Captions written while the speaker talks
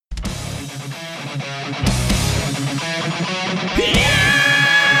Which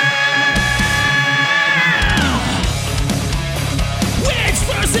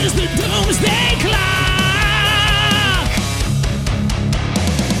versus the doomsday clock?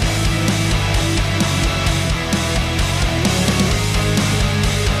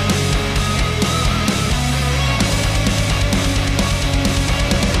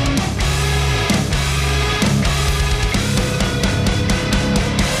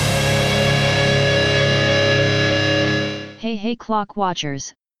 Hey Clock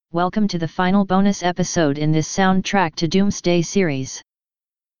Watchers, welcome to the final bonus episode in this soundtrack to Doomsday series.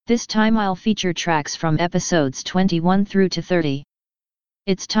 This time I'll feature tracks from episodes 21 through to 30.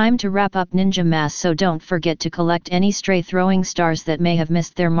 It's time to wrap up Ninja Mass, so don't forget to collect any stray throwing stars that may have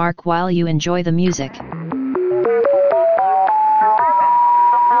missed their mark while you enjoy the music.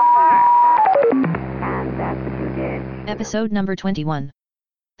 Episode number 21.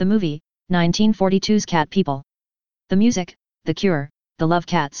 The movie, 1942's Cat People. The music, The Cure, The Love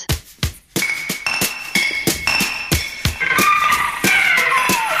Cats.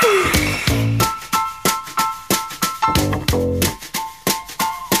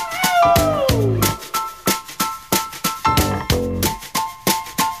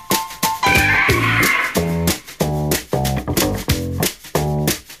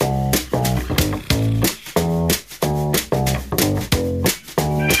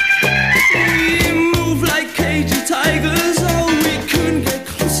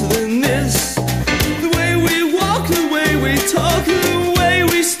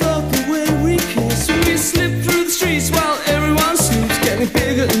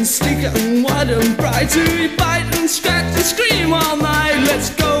 We bite and scratch and scream all night.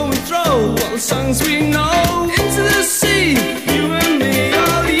 Let's go and throw all the songs we know into the sea. You and me,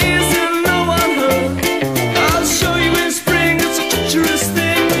 all the years and no one heard. I'll show you in spring, it's a treacherous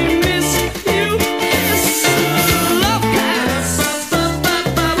thing. We miss you, yes, love cats.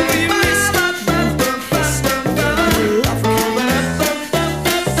 We miss love cats.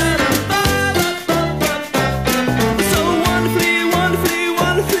 So wonderfully, wonderfully,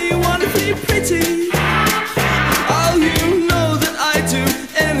 wonderfully, wonderfully pretty.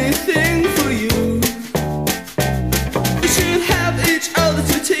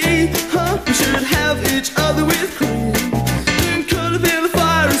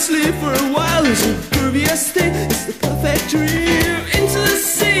 For a while, it's a previous thing. It's the perfect dream. Into the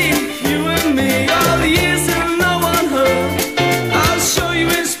sea, you and me, all the years and no one heard. I'll show you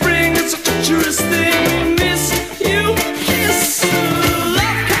in spring, it's a treacherous thing. We miss you, kiss,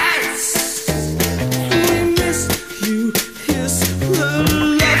 love cats. We miss you, kiss,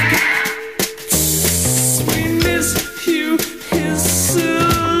 love cats. We miss you, kiss,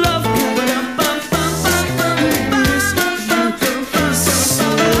 love cats.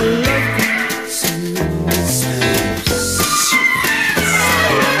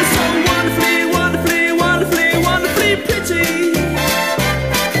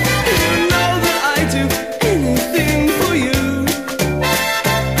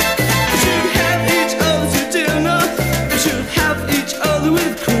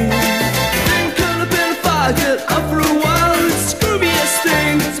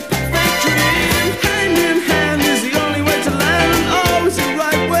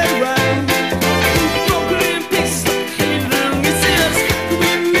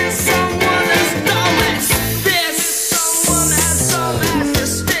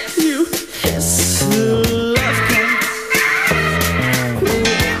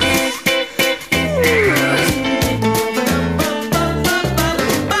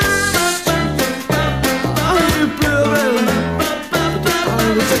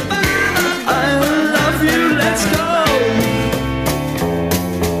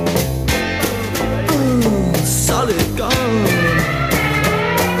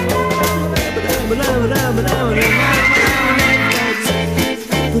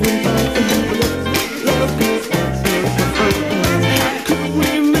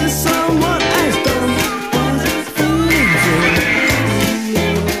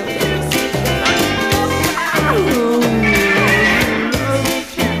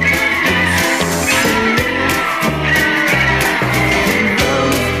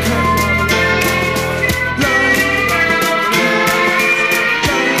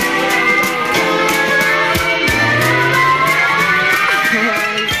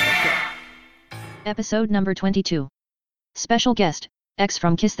 Episode number 22. Special guest, X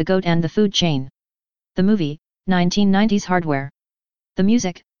from Kiss the Goat and the Food Chain. The movie, 1990's Hardware. The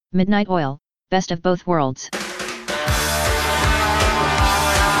music, Midnight Oil, Best of Both Worlds.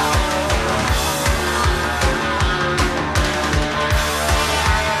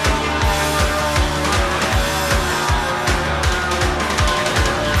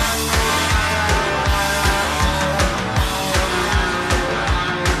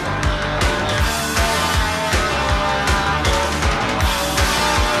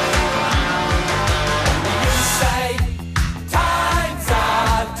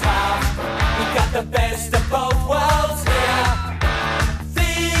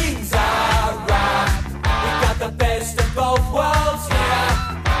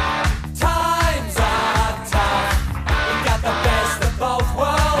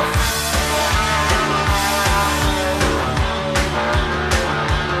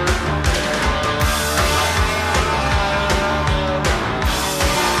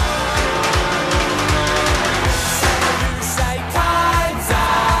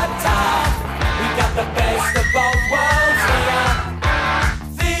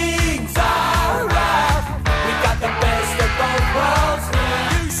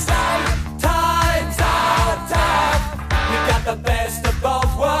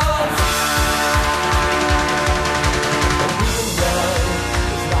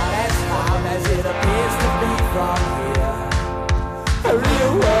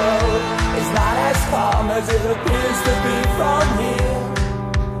 as it appears to be from here.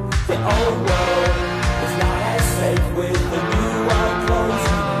 The old world is not as safe with the new world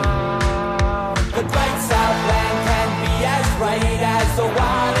closing. The great Southland can be as great as the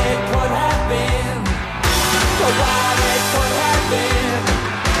one it could have been. The one it could have been.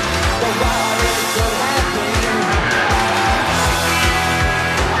 The one it could have been.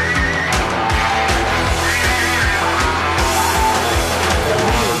 The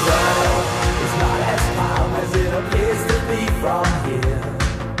real world is not as calm as it appears to be from here.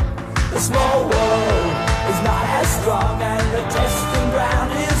 The small world is not as strong and the testing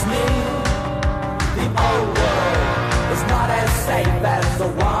ground is near. The old world is not as safe as the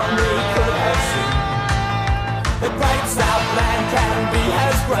one we could have seen. The great Southland can be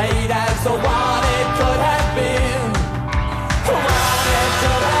as great as the one it could have been. The one it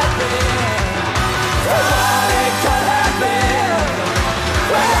could have been. The one it could have been.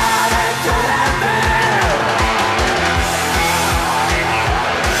 The one it could have been.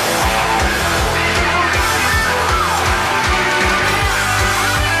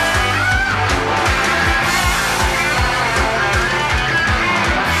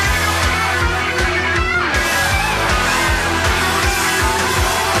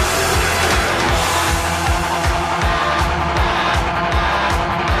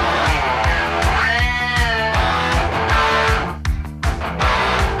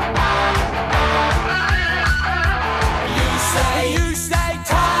 You say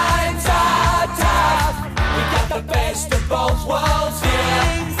times are tough. We got the best of both worlds here.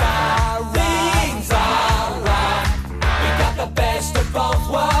 Things are rough. We got the best of both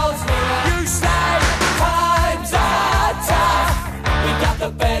worlds here. You say times are tough. We got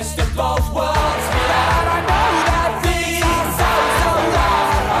the best of both worlds here. And I know that things are so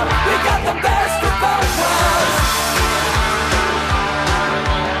rough. We got the best of both worlds.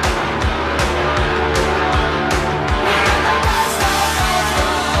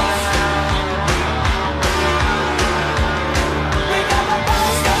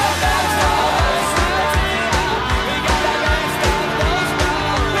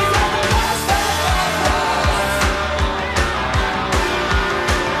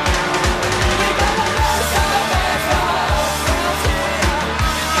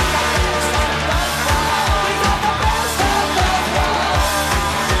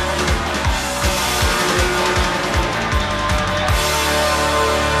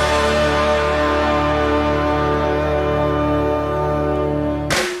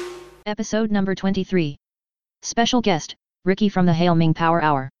 Episode number 23. Special guest, Ricky from the Hail Ming Power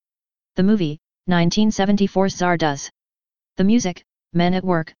Hour. The movie, 1974 Zardoz. The music, Men at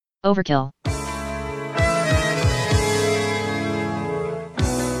Work, Overkill.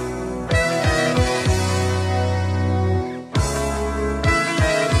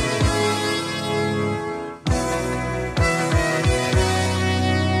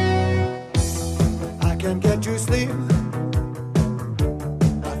 I can't get to sleep.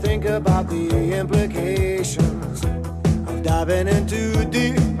 Think about the implications of diving in too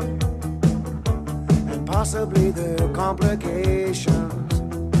deep, and possibly the complications,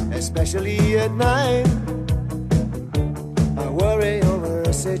 especially at night. I worry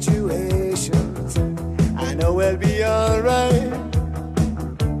over situations I know we'll be alright.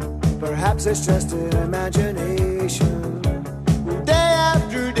 Perhaps it's just an imagination. Day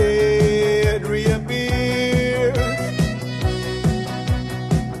after day it reappears.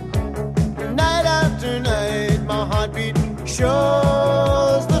 Night after night my heartbeat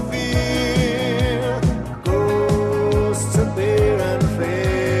shows the fear. Ghosts appear and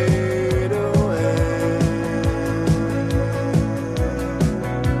fade away.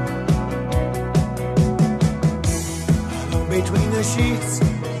 Alone between the sheets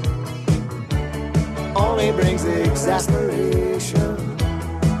only brings exasperation.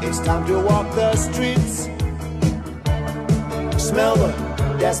 It's time to walk the streets, smell the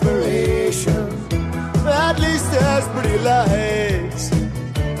desperation. At least there's pretty lights,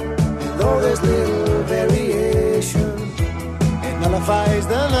 and though there's little variation, it nullifies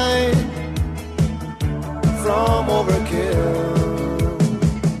the night from overkill.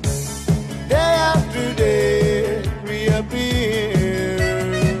 Day after day it reappears.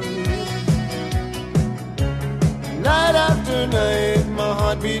 Night after night my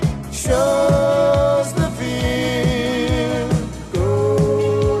heartbeat shows the fear.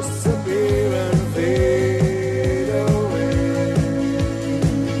 Ghosts appear and fade away.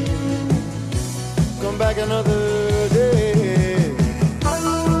 Come back another day.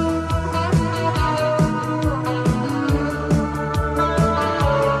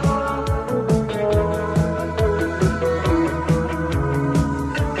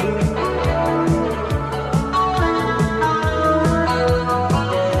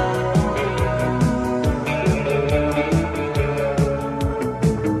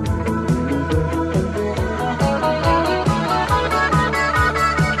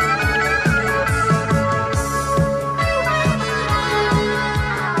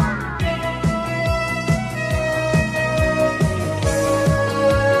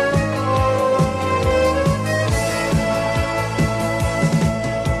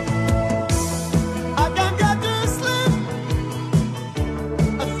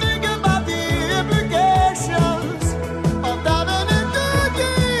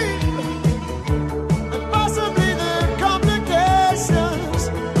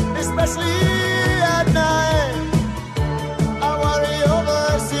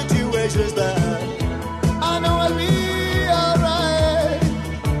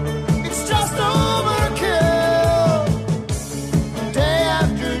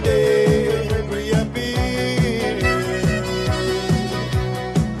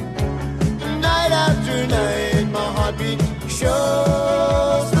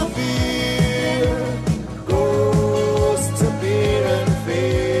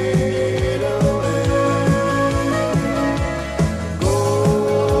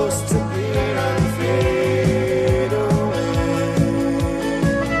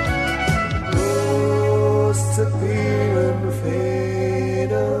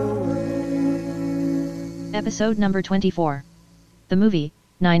 Episode number 24. The movie,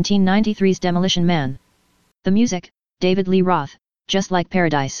 1993's Demolition Man. The music, David Lee Roth, Just Like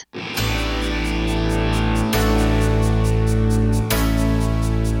Paradise.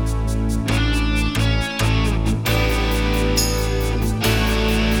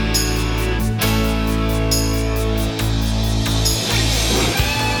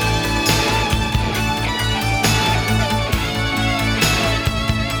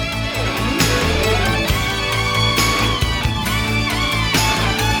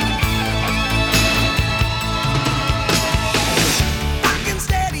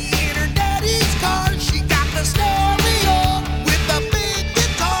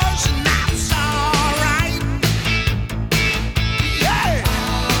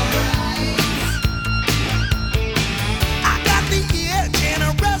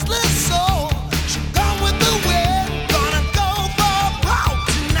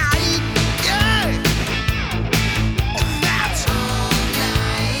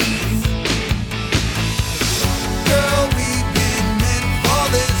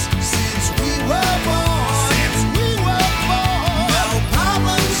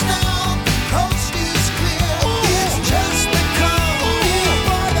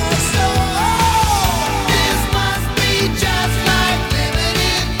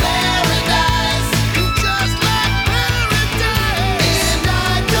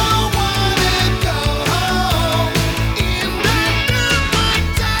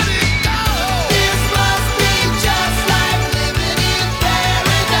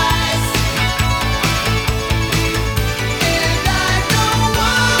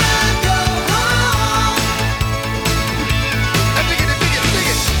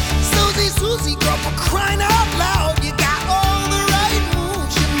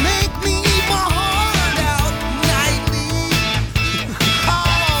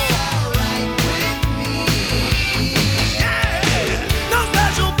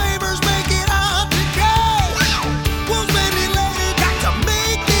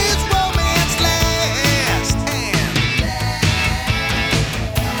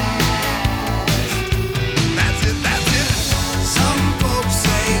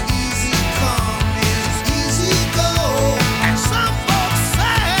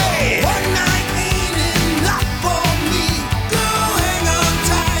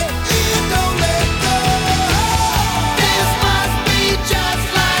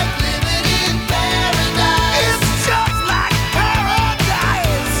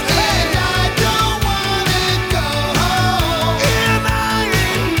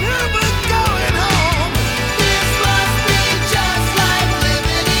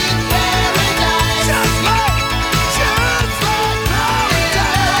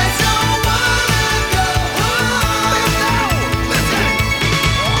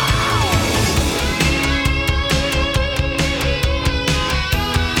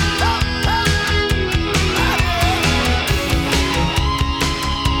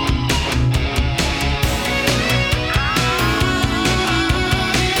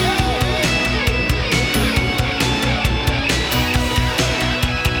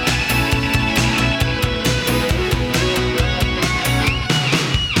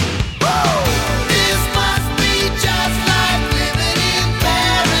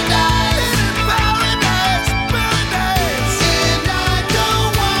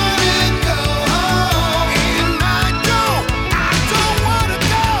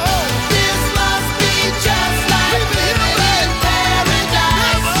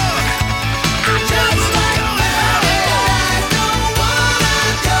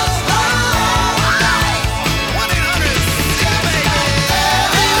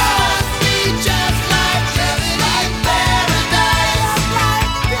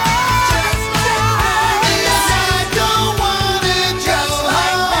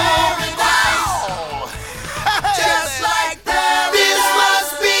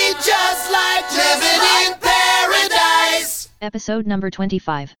 Episode number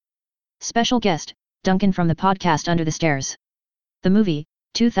 25. Special guest, Duncan from the podcast Under the Stairs. The movie,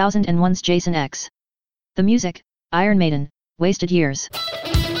 2001's Jason X. The music, Iron Maiden, Wasted Years.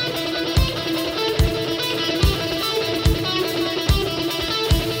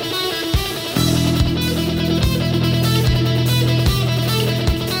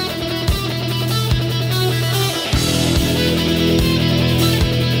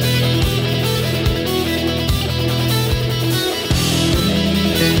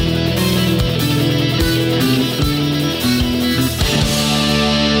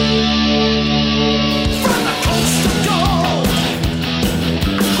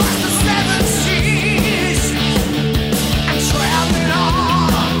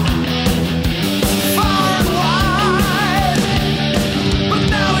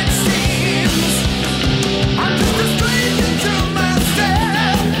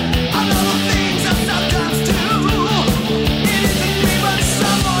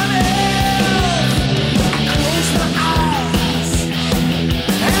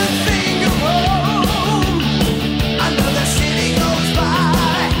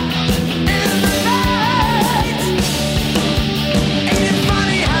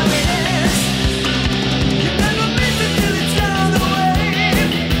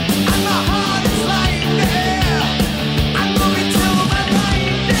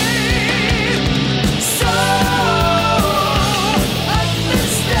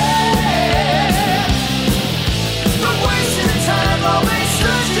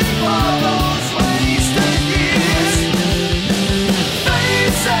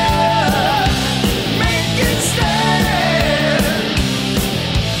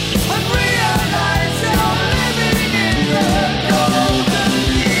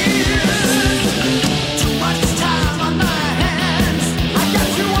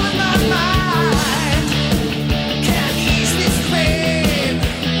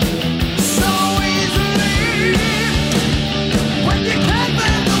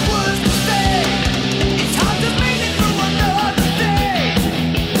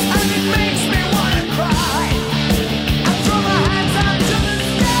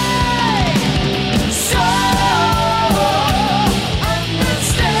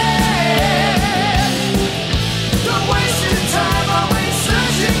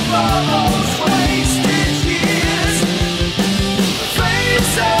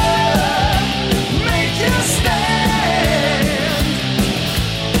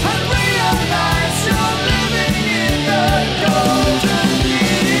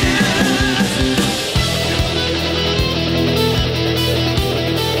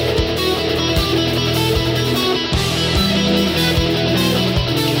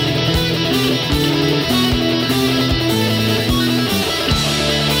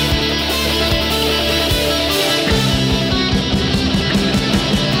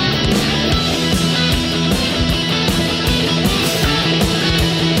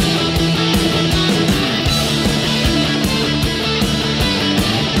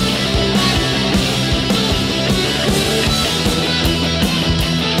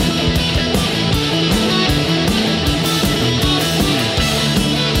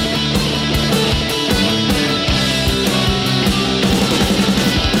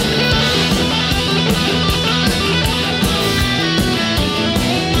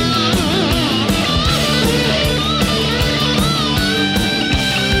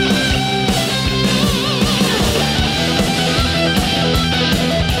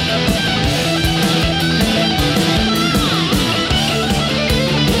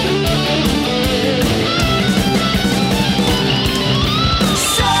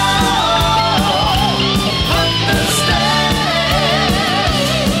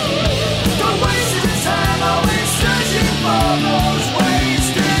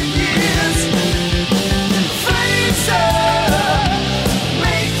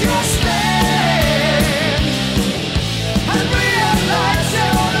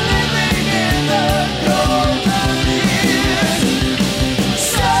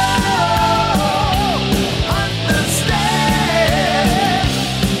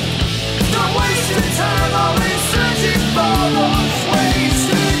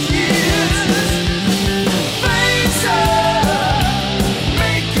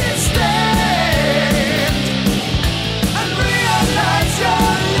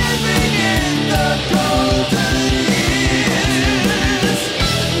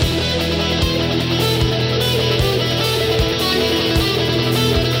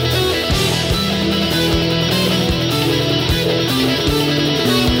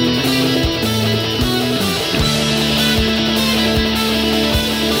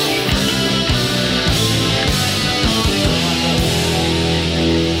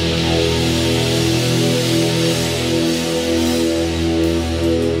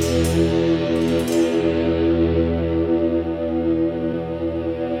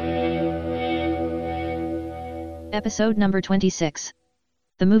 Episode number 26.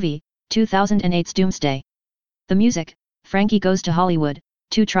 The movie, 2008's Doomsday. The music, Frankie Goes to Hollywood,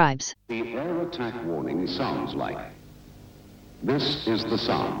 Two Tribes. The air attack warning sounds like. This is the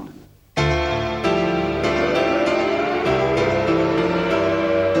sound.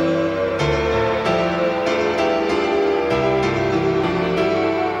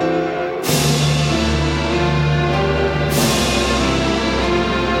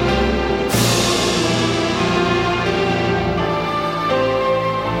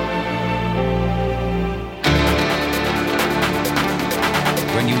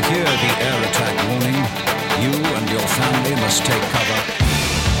 When you hear the air attack warning, you and your family must take cover.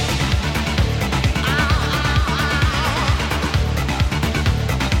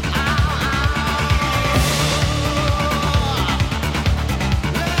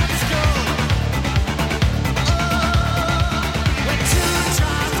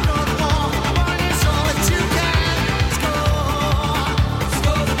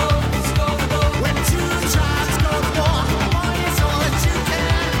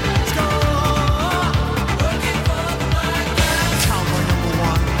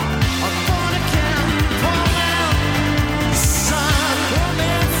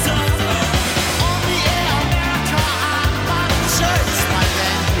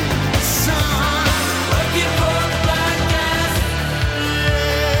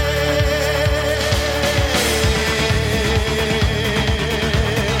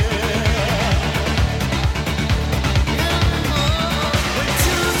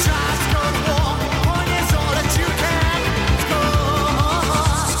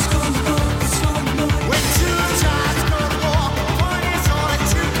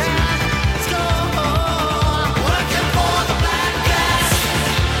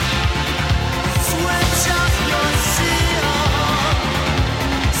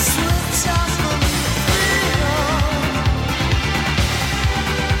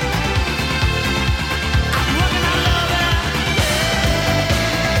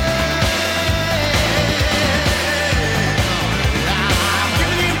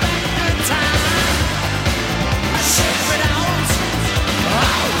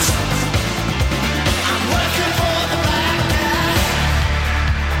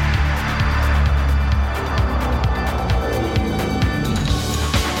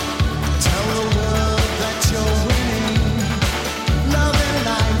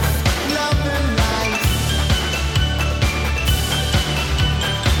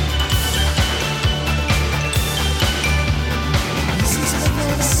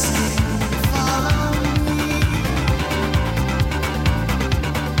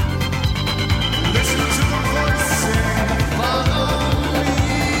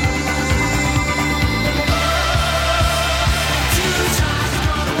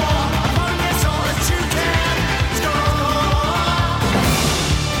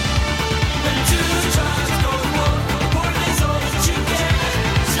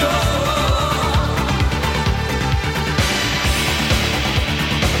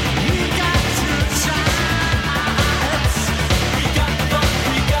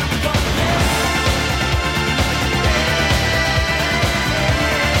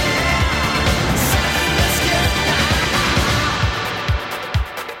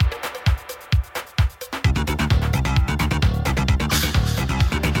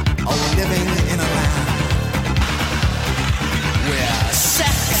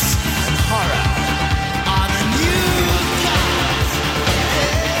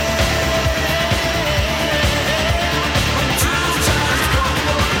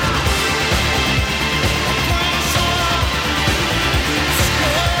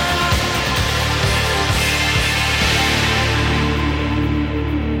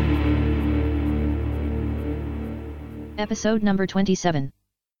 Episode number 27.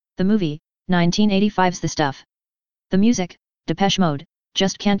 The movie, 1985's The Stuff. The music, Depeche Mode,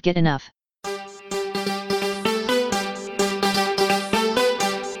 Just Can't Get Enough.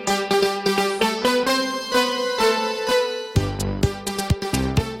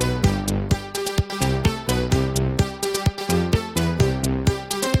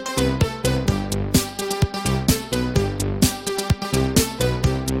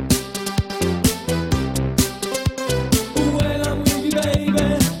 When I'm with you, baby,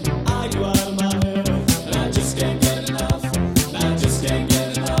 are you out of my head? And I just can't get enough. And I just can't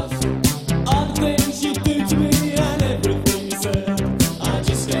get enough.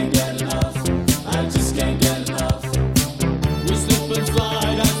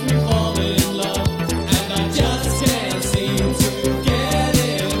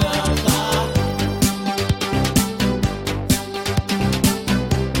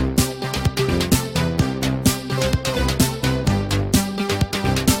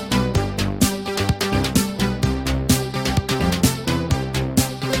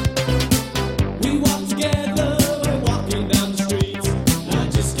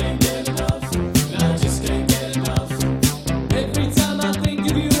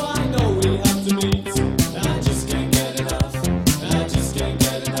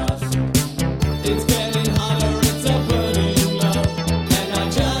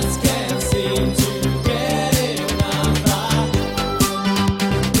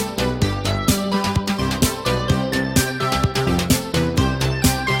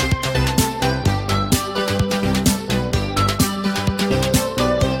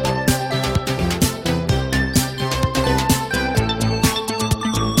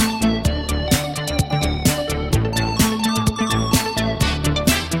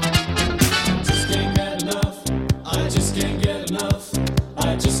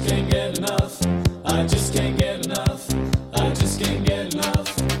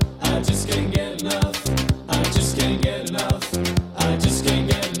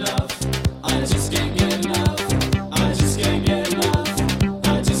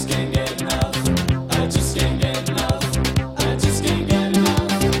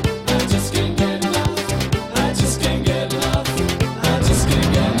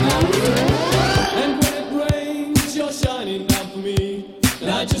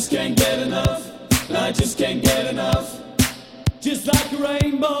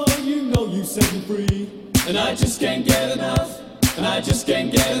 know you set me free. And I just can't get enough. And I just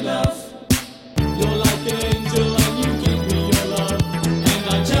can't get enough. You're like an angel and you give me your love. And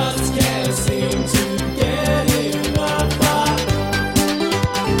I just can't seem to get enough.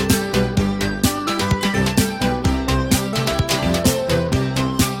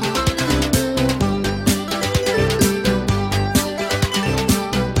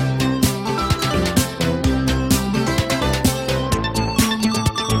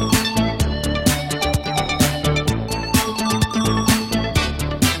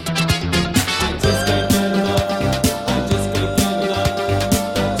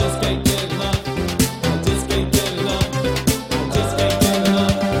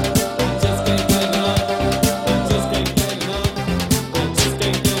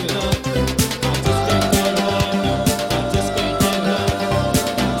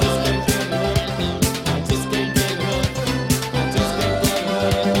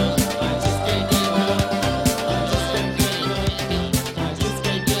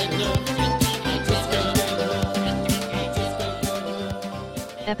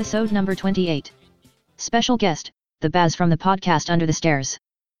 Episode number 28. Special guest, the Baz from the podcast Under the Stairs.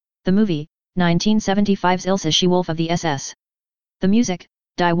 The movie, 1975's Ilse She-Wolf of the SS. The music,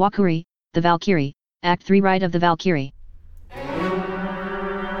 Die Walküre, The Valkyrie, Act 3 Ride of the Valkyrie.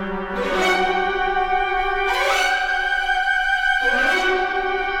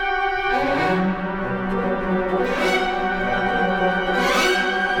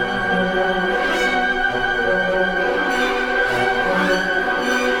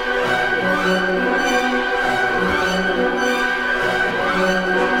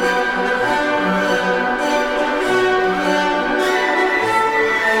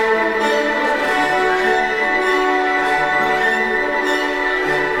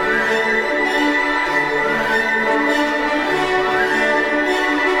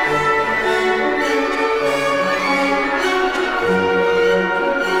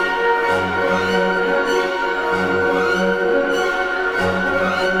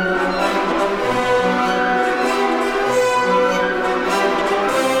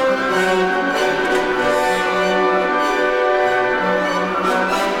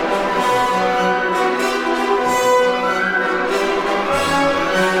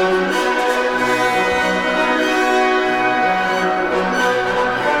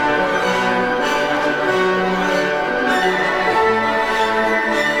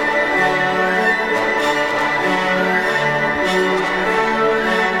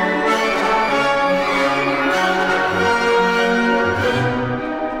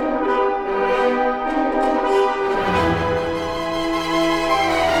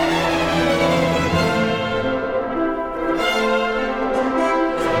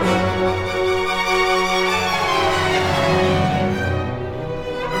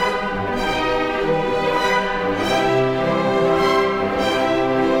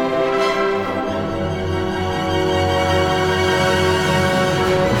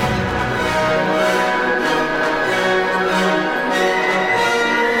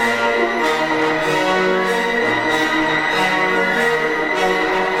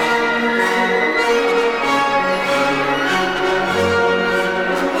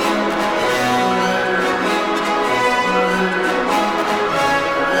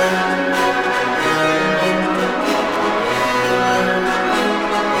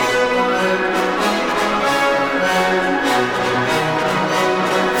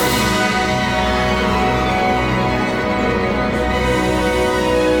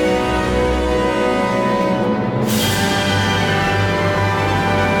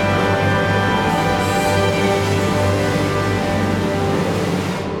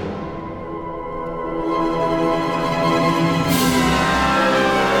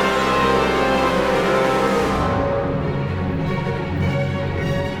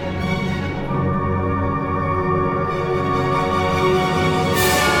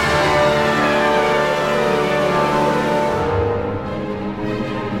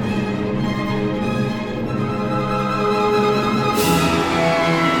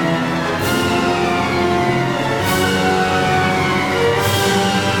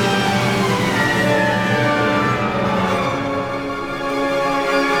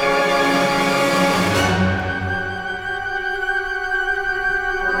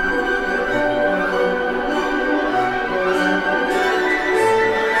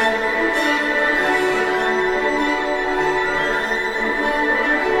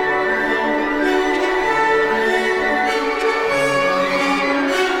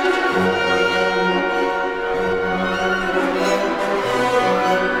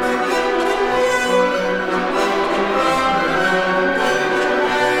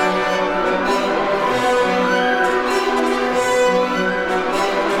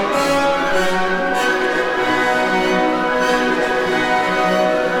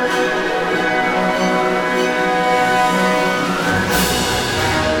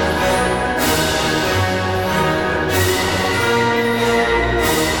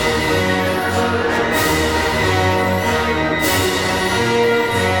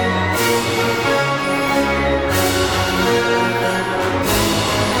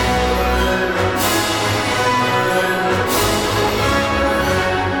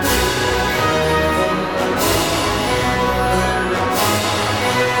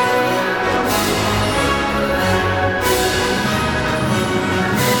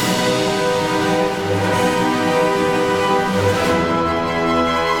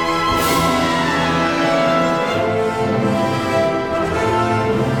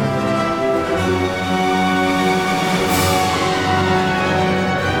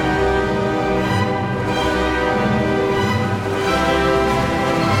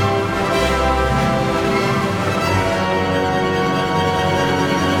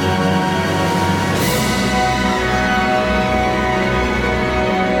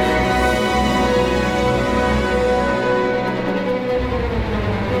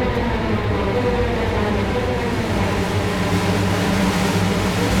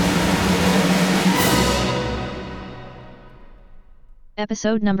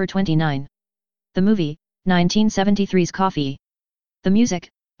 Episode number 29. The movie, 1973's Coffee. The music,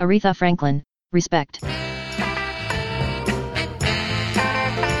 Aretha Franklin, Respect.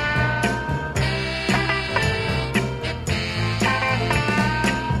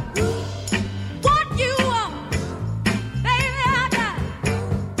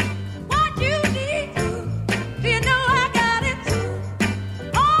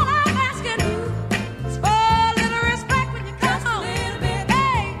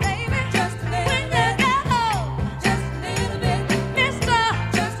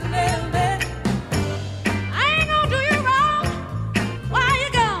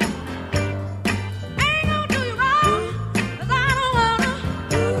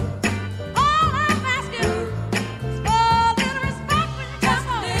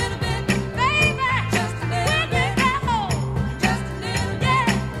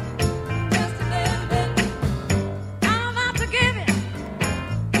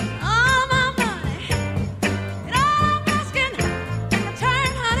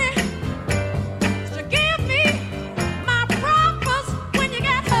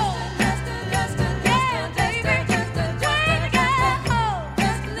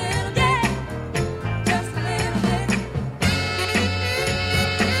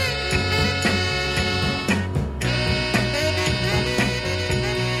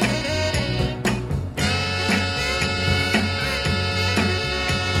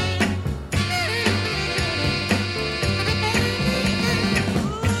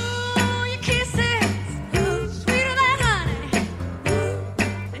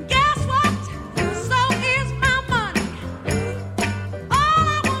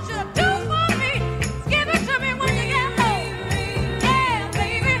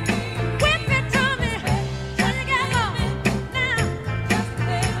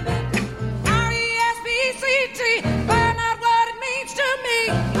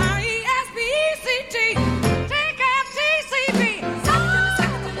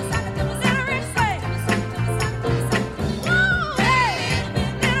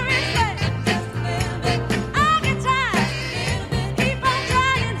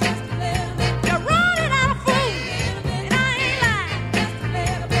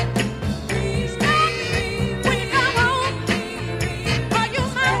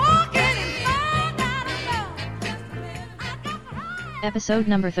 Episode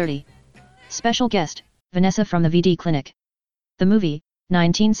number 30. Special guest, Vanessa from the VD Clinic. The movie,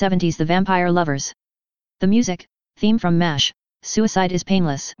 1970's The Vampire Lovers. The music, theme from MASH, Suicide is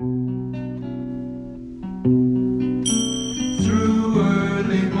Painless. Through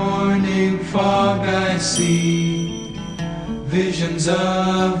early morning fog I see visions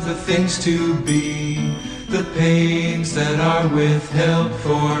of the things to be, the pains that are withheld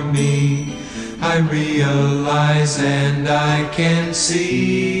for me. I realize and I can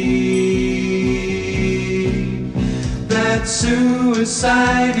see that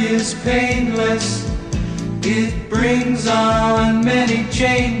suicide is painless. It brings on many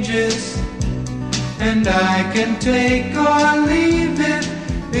changes, and I can take or leave it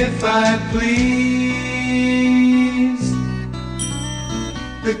if I please.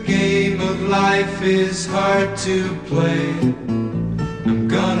 The game of life is hard to play. I'm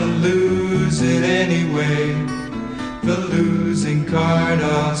gonna lose it anyway. The losing card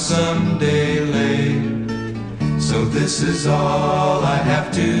I'll someday lay. So this is all I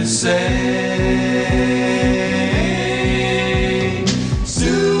have to say.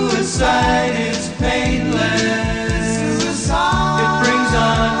 Suicide is painless. Suicide. It brings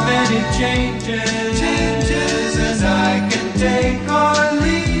on many changes, and I can take or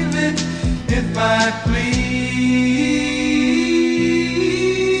leave it if I please.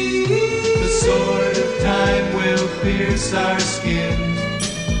 Pierce our skin.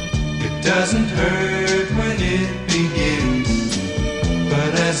 It doesn't hurt when it begins,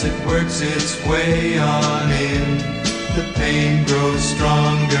 but as it works its way on in, the pain grows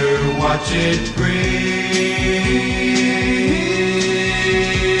stronger. Watch it grin.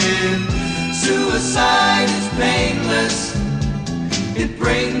 Suicide is painless. It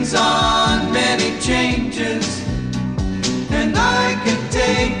brings on many changes, and I can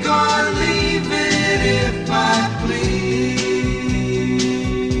take or leave it if I please.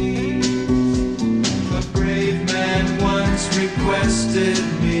 A brave man once requested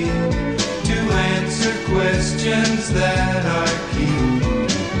me to answer questions that are key.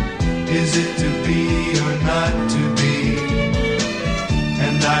 Is it to be or not to be?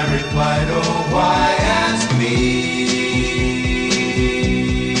 And I replied, oh, why ask me?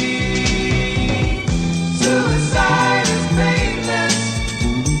 Suicide is painless.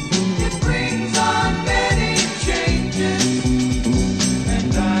 It brings on many changes,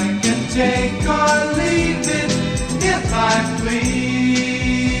 take or leave it if I please.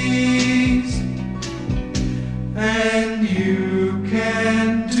 And you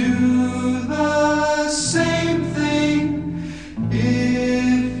can do the same thing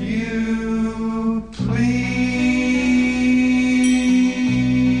if you please.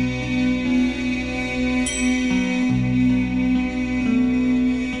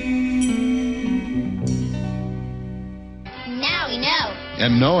 Now we know.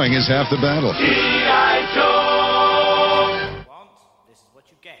 And knowing is half the battle.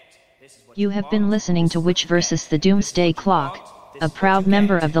 You have been listening to Witch vs. the Doomsday Clock, a proud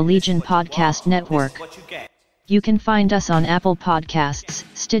member of the Legion Podcast Network. You can find us on Apple Podcasts,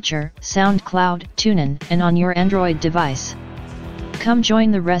 Stitcher, SoundCloud, TuneIn, and on your Android device. Come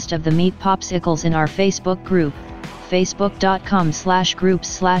join the rest of the Meat Popsicles in our Facebook group,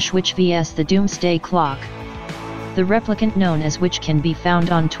 facebook.com/groups/Witch vs. the Doomsday Clock. The replicant known as Witch can be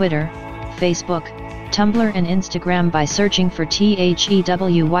found on Twitter, Facebook, Tumblr and Instagram by searching for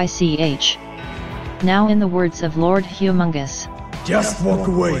THEWYCH. Now in the words of Lord Humongous. Just walk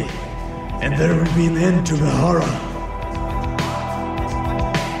away, and there will be an end to the horror.